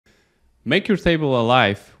Make your table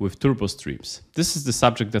alive with turbo streams. This is the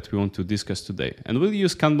subject that we want to discuss today. And we'll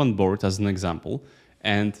use Kanban board as an example.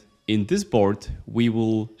 And in this board, we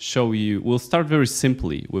will show you, we'll start very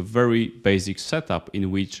simply with very basic setup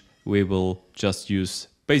in which we will just use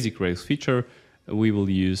basic Rails feature. We will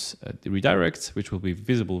use the redirects, which will be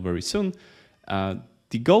visible very soon.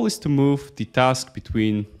 The goal is to move the task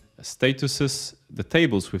between statuses, the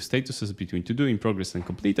tables with statuses between to do, in progress, and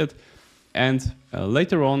completed. And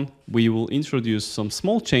later on, we will introduce some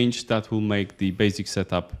small change that will make the basic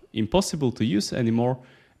setup impossible to use anymore.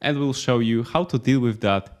 And we'll show you how to deal with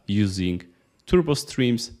that using turbo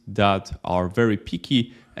streams that are very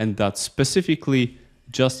picky and that specifically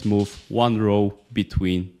just move one row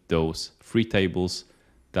between those three tables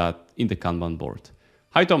that in the Kanban board.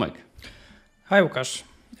 Hi, Tomek. Hi, Łukasz.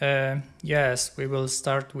 Yes, we will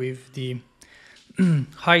start with the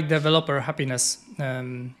high developer happiness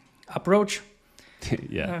approach.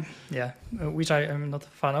 Which I am not a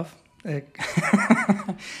fan of. We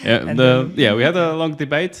had a long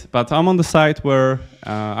debate, but I'm on the side where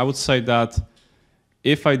I would say that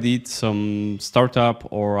if I did some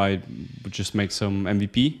startup or I would just make some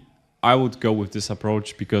MVP, I would go with this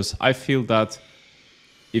approach because I feel that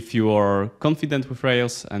if you are confident with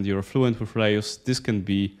Rails and you're fluent with Rails, this can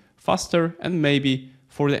be faster, and maybe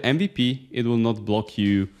for the MVP, it will not block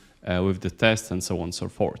you with the test and so on and so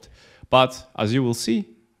forth. But as you will see,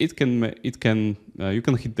 you can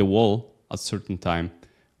hit the wall at a certain time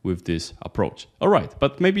with this approach. All right,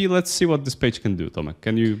 but maybe let's see what this page can do, Tomek.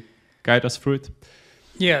 Can you guide us through it?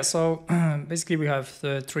 Yeah, so basically we have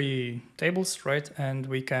the three tables, right? And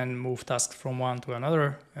we can move tasks from one to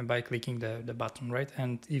another by clicking the button, right?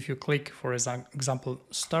 And if you click, for example,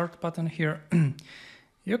 start button here,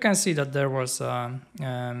 you can see that there was a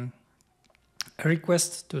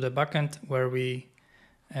request to the backend where we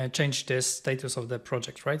change the status of the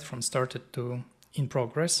project, right? From started to in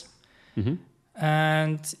progress. Mm-hmm.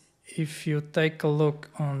 And if you take a look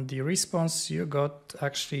on the response, you got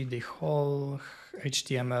actually the whole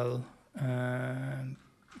HTML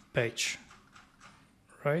page,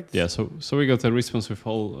 right? Yeah, so we got a response with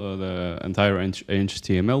all the entire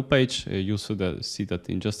HTML page. You'll see that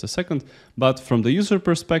in just a second. But from the user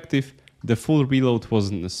perspective, the full reload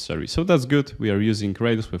wasn't necessary. So that's good. We are using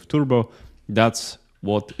Rails with Turbo. That's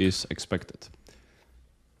what is expected.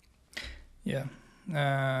 Yeah.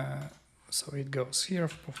 So it goes here.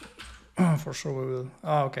 For sure we will.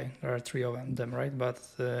 Oh, okay. There are three of them, right? But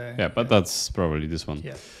that's probably this one.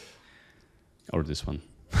 Yeah. Or this one.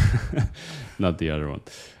 Not the other one.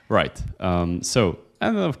 Right. And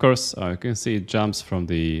then of course you can see it jumps from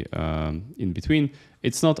the in between.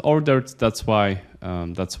 It's not ordered. That's why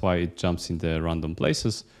it jumps in the random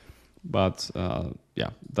places. But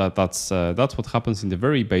that's what happens in the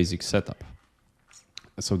very basic setup.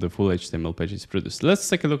 So the full HTML page is produced. Let's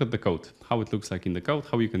take a look at the code, how it looks like in the code,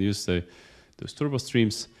 how you can use those turbo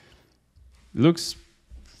streams. It looks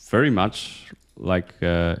very much like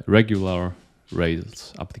a regular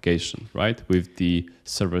Rails application, right? With the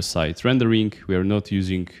server-side rendering, we are not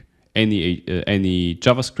using any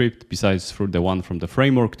JavaScript besides for the one from the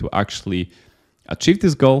framework to actually achieve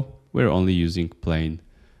this goal. We're only using plain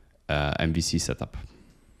MVC setup.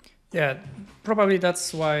 Yeah, probably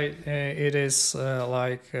that's why it is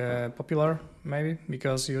popular, maybe,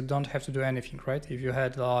 because you don't have to do anything, right? If you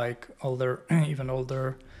had like even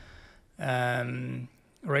older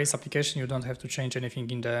Rails application, you don't have to change anything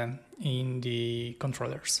in the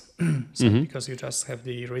controllers, because you just have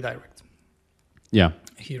the redirect. Yeah,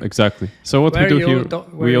 here. Exactly. So what we do here,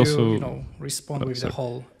 we also respond with the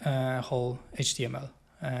whole HTML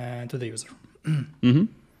to the user. Mm-hmm.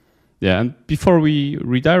 Yeah, and before we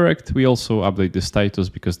redirect, we also update the status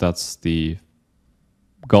because that's the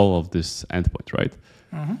goal of this endpoint, right?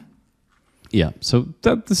 Mm-hmm. Yeah, so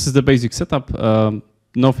this is the basic setup.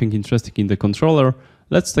 Nothing interesting in the controller.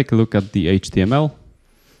 Let's take a look at the HTML.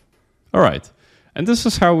 All right, and this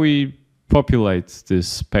is how we populate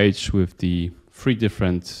this page with the three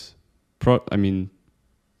different,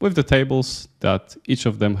 with the tables that each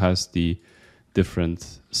of them has the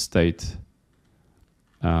different state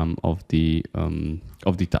of the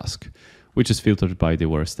task, which is filtered by the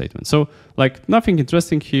where statement. So like nothing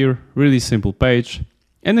interesting here, really simple page,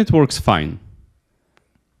 and it works fine.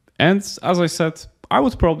 And as I said, I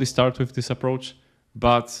would probably start with this approach,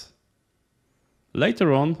 but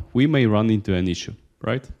later on we may run into an issue,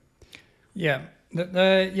 right? Yeah,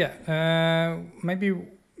 maybe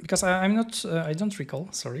because I'm not, I don't recall.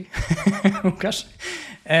 Sorry, Łukasz,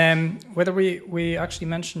 whether we actually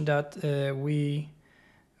mentioned that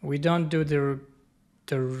we don't do the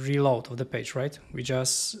reload of the page, right? We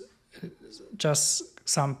just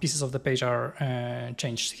some pieces of the page are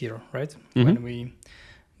changed here, right? When we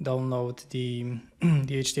download the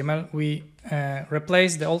HTML, we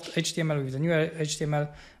replace the old HTML with the new HTML,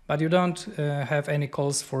 but you don't have any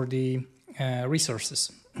calls for the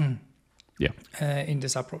resources in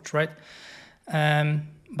this approach, right?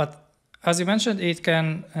 But as you mentioned, it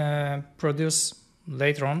can produce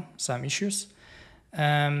later on some issues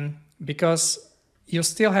because you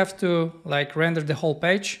still have to like render the whole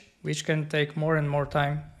page, which can take more and more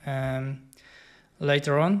time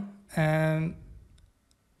later on.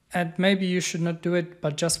 And maybe you should not do it,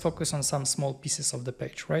 but just focus on some small pieces of the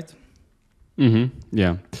page, right?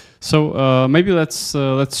 Yeah. So maybe let's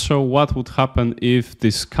show what would happen if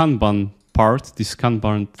this Kanban part, this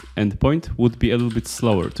Kanban endpoint, would be a little bit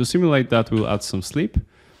slower. To simulate that, we'll add some sleep.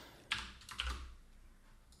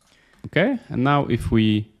 Okay, and now if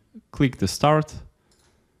we click the start,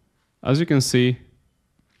 as you can see,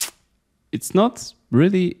 it's not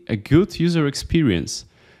really a good user experience.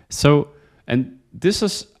 So, and this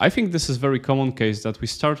is, I think this is very common case that we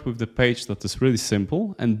start with the page that is really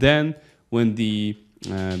simple, and then when the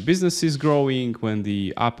business is growing, when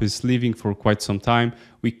the app is living for quite some time,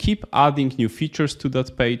 we keep adding new features to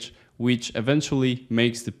that page, which eventually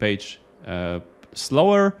makes the page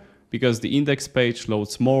slower because the index page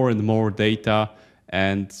loads more and more data,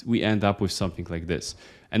 and we end up with something like this.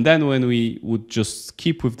 And then when we would just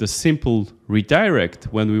keep with the simple redirect,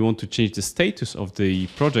 when we want to change the status of the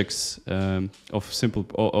projects of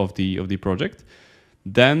the project,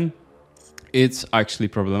 then it's actually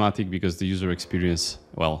problematic because the user experience,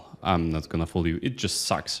 well, I'm not gonna fool you, it just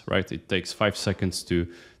sucks, right? It takes 5 seconds to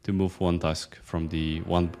move one task from the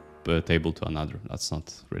one table to another. That's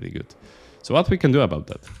not really good. So what we can do about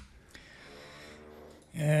that?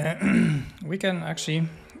 We can actually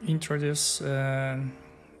introduce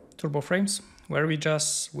turbo frames where we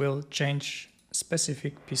just will change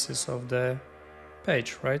specific pieces of the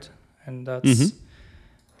page, right? And that's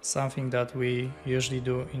something that we usually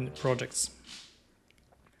do in projects.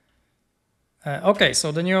 Okay,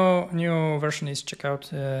 so the new version is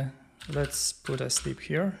checkout. Let's put a sleep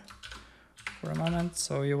here for a moment.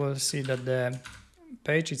 So you will see that the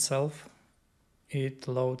page itself, it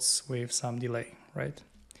loads with some delay, right?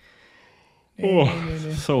 Oh,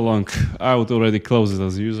 so long. I would already close it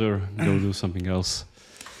as a user, go do something else.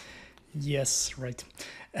 Yes, right.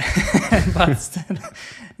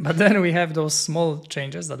 but then we have those small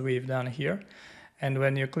changes that we've done here. And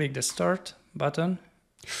when you click the start button,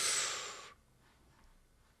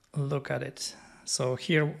 look at it. So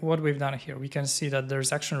here, what we've done here, we can see that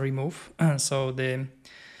there's action remove. So the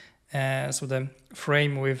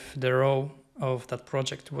frame with the row of that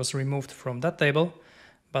project was removed from that table.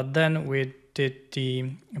 But then we did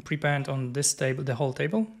the prepend on this table, the whole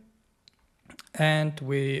table, and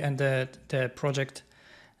the project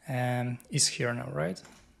is here now, right?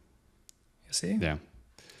 You see? Yeah.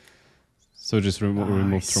 So just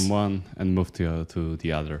remove from one and move to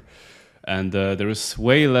the other. And there is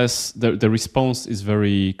way less, the response is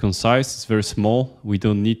very concise, it's very small. We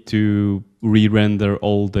don't need to re-render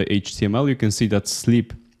all the HTML. You can see that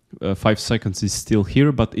sleep 5 seconds is still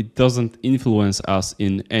here, but it doesn't influence us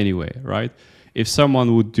in any way, right? If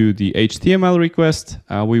someone would do the HTML request,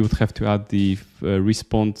 we would have to add the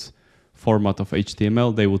response format of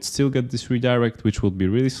HTML. They would still get this redirect, which would be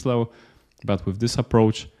really slow. But with this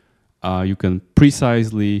approach, you can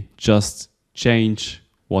precisely just change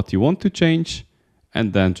what you want to change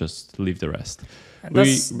and then just leave the rest.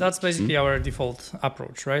 That's basically our default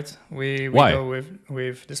approach, right? We go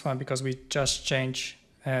with this one because we just change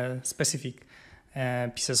specific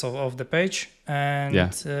pieces of the page, and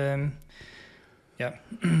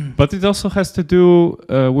but it also has to do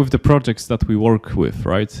with the projects that we work with,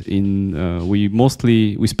 right?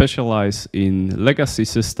 We specialize in legacy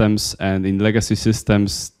systems, and in legacy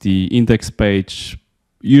systems the index page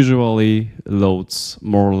usually loads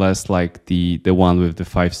more or less like the one with the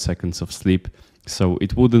 5 seconds of sleep. So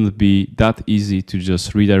it wouldn't be that easy to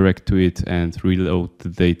just redirect to it and reload the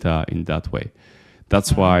data in that way.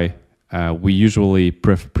 That's why we usually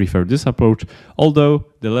prefer this approach, although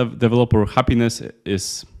the developer happiness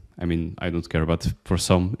is, I mean, I don't care, but for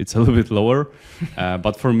some it's a little bit lower.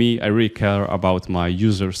 But for me, I really care about my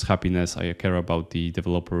users' happiness. I care about the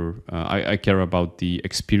developer. I care about the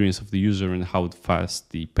experience of the user and how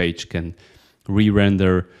fast the page can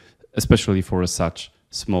re-render, especially for such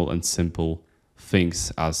small and simple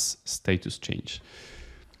things as status change.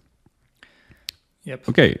 Yep.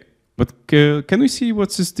 Okay. But can we see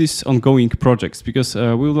what is this ongoing projects? Because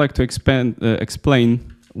we would like to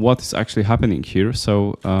explain what is actually happening here.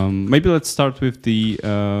 So maybe let's start with the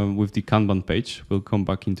Kanban page. We'll come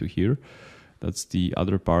back into here. That's the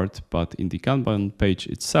other part. But in the Kanban page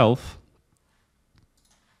itself,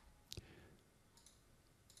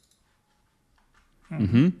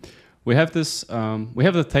 we have this. We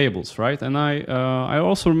have the tables, right? And I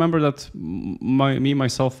also remember that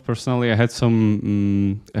myself personally, I had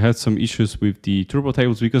some issues with the turbo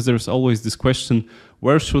tables because there's always this question: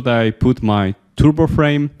 where should I put my turbo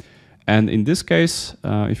frame? And in this case,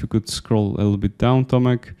 if you could scroll a little bit down,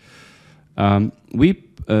 Tomek,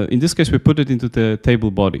 in this case we put it into the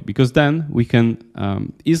table body because then we can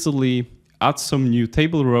easily add some new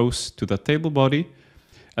table rows to that table body.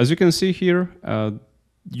 As you can see here,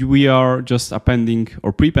 we are just appending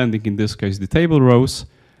or prepending in this case the table rows,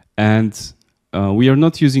 and we are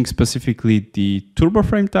not using specifically the turbo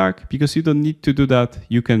frame tag because you don't need to do that.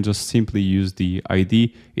 You can just simply use the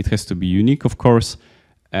ID. It has to be unique, of course,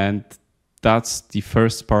 and that's the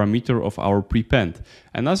first parameter of our prepend.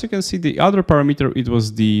 And as you can see, the other parameter, it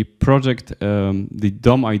was the project, the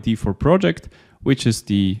DOM ID for project, which is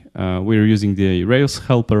the we're using the Rails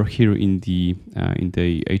helper here in the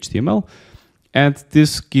HTML. And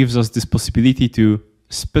this gives us this possibility to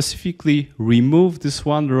specifically remove this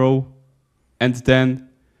one row and then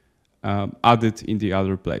add it in the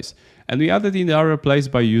other place. And we add it in the other place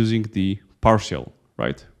by using the partial,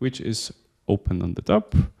 right? Which is open on the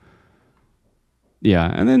top.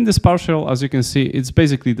 Yeah, and then this partial, as you can see, it's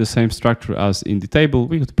basically the same structure as in the table.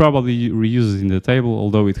 We could probably reuse it in the table,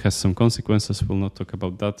 although it has some consequences. We'll not talk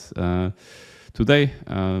about that today.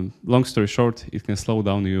 Long story short, it can slow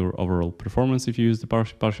down your overall performance if you use the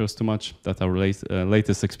partials too much. That's our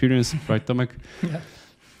latest experience, right, Tomek? Yeah.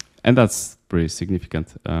 And that's pretty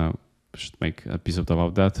significant. We should make an episode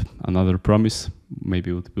about that. Another promise,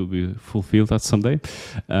 maybe it will be fulfilled at some day.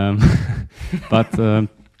 But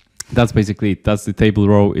that's basically it. That's the table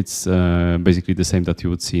row. It's basically the same that you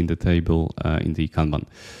would see in the table in the Kanban.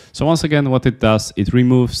 So once again, what it does, it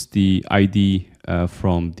removes the ID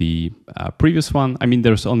from the previous one. I mean,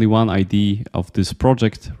 there's only one ID of this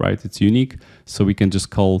project, right? It's unique. So we can just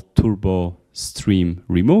call turbo stream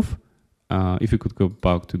remove. If you could go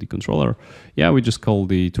back to the controller. Yeah, we just call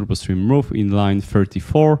the turbo stream remove in line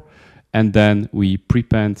 34. And then we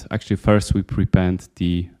prepend, actually first we prepend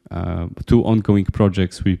the two ongoing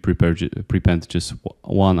projects. We prepend just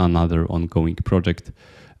one another ongoing project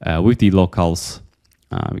with the locals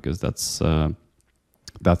because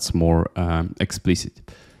that's more explicit.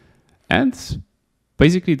 And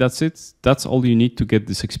basically that's it. That's all you need to get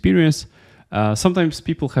this experience. Sometimes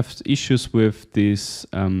people have issues with this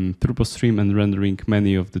turbo stream and rendering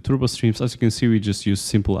many of the turbo streams. As you can see, we just use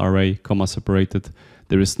simple array, comma separated.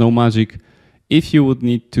 There is no magic. If you would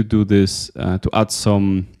need to do this to add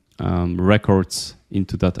some records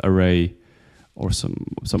into that array or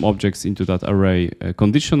some objects into that array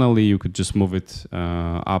conditionally, you could just move it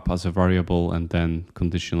up as a variable and then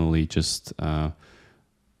conditionally just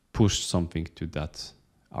push something to that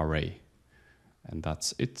array. And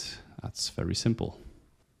that's it. That's very simple.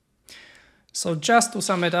 So just to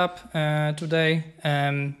sum it up today,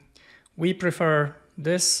 we prefer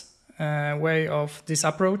this way of this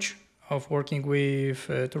approach of working with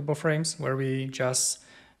turbo frames, where we just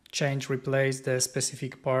replace the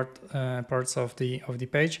specific parts of the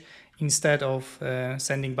page instead of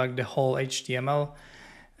sending back the whole HTML.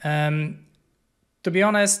 To be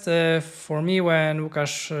honest, for me, when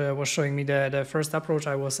Łukasz was showing me the first approach,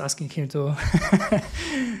 I was asking him to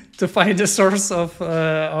to find the source of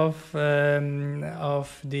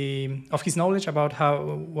his knowledge about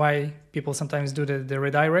why people sometimes do the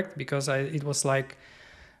redirect, because it was like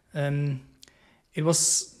it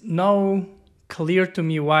was no clear to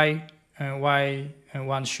me why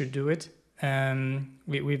one should do it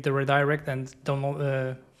with the redirect and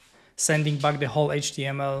don't sending back the whole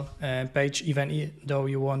HTML page, even though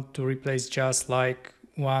you want to replace just like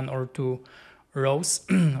one or two rows,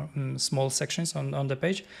 small sections on the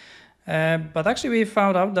page. But actually we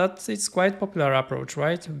found out that it's quite popular approach,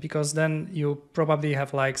 right? Because then you probably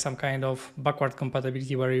have like some kind of backward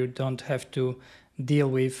compatibility where you don't have to deal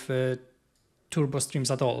with turbo streams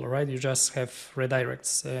at all, right? You just have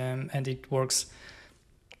redirects and it works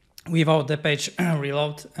without the page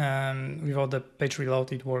reload. Without the page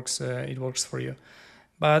reload, it works for you.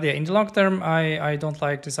 But yeah, in the long term, I don't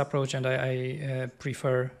like this approach, and I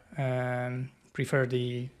prefer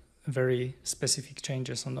the very specific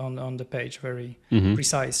changes on the page, very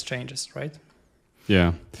precise changes, right?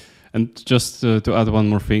 Yeah. And just to add one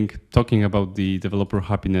more thing, talking about the developer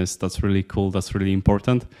happiness, that's really cool, that's really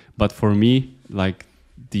important. But for me, like,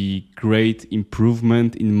 the great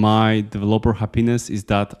improvement in my developer happiness is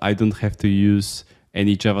that I don't have to use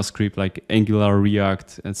any JavaScript like Angular,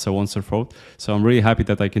 React, and so on and so forth. So I'm really happy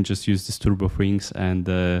that I can just use these turbo things and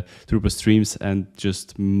turbo streams and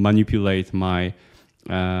just manipulate my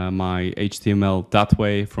my HTML that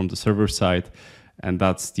way from the server side. And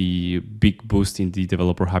that's the big boost in the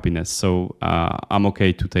developer happiness. So I'm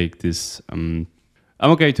okay to take this. I'm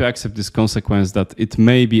okay to accept this consequence that it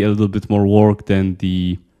may be a little bit more work than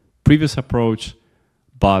the previous approach,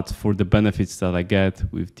 but for the benefits that I get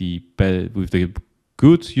with the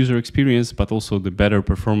good user experience, but also the better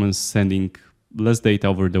performance, sending less data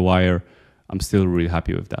over the wire, I'm still really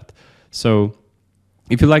happy with that. So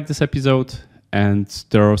if you like this episode and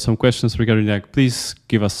there are some questions regarding that, please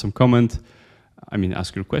give us some comment. I mean,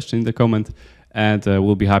 ask your question in the comment, and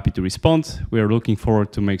we'll be happy to respond. We are looking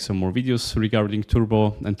forward to make some more videos regarding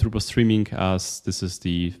Turbo and Turbo streaming, as this is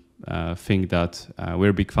the thing that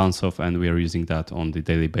we're big fans of, and we are using that on the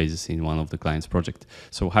daily basis in one of the clients' project.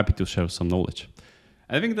 So happy to share some knowledge.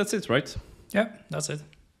 I think that's it, right? Yeah, that's it.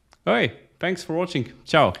 All right. Thanks for watching.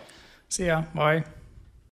 Ciao. See ya. Bye.